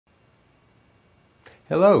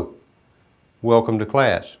Hello, welcome to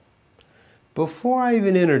class. Before I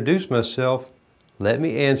even introduce myself, let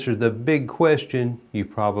me answer the big question you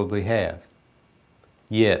probably have.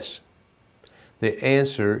 Yes. The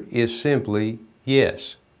answer is simply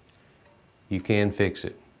yes. You can fix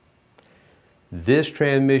it. This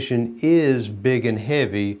transmission is big and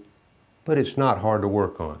heavy, but it's not hard to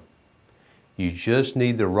work on. You just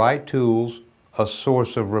need the right tools, a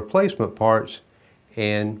source of replacement parts,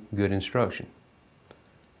 and good instruction.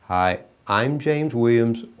 Hi, I'm James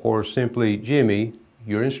Williams, or simply Jimmy,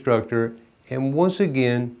 your instructor, and once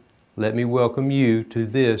again, let me welcome you to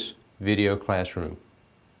this video classroom.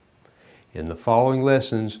 In the following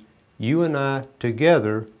lessons, you and I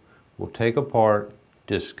together will take apart,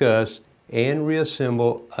 discuss, and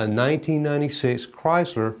reassemble a 1996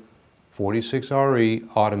 Chrysler 46RE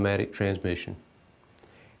automatic transmission.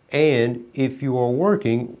 And if you are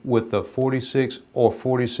working with the 46 or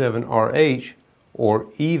 47RH, or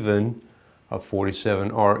even a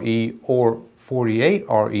 47RE or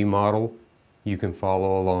 48RE model, you can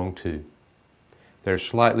follow along too. They're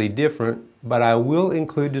slightly different, but I will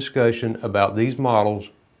include discussion about these models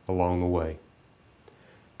along the way.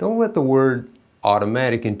 Don't let the word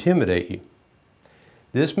automatic intimidate you.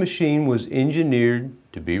 This machine was engineered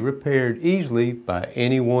to be repaired easily by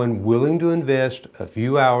anyone willing to invest a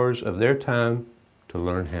few hours of their time to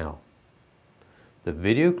learn how. The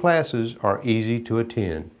video classes are easy to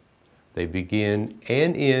attend. They begin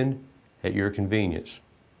and end at your convenience.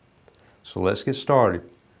 So let's get started.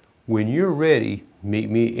 When you're ready, meet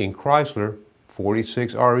me in Chrysler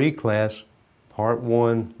 46RE class, Part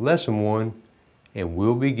 1, Lesson 1, and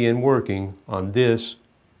we'll begin working on this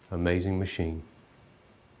amazing machine.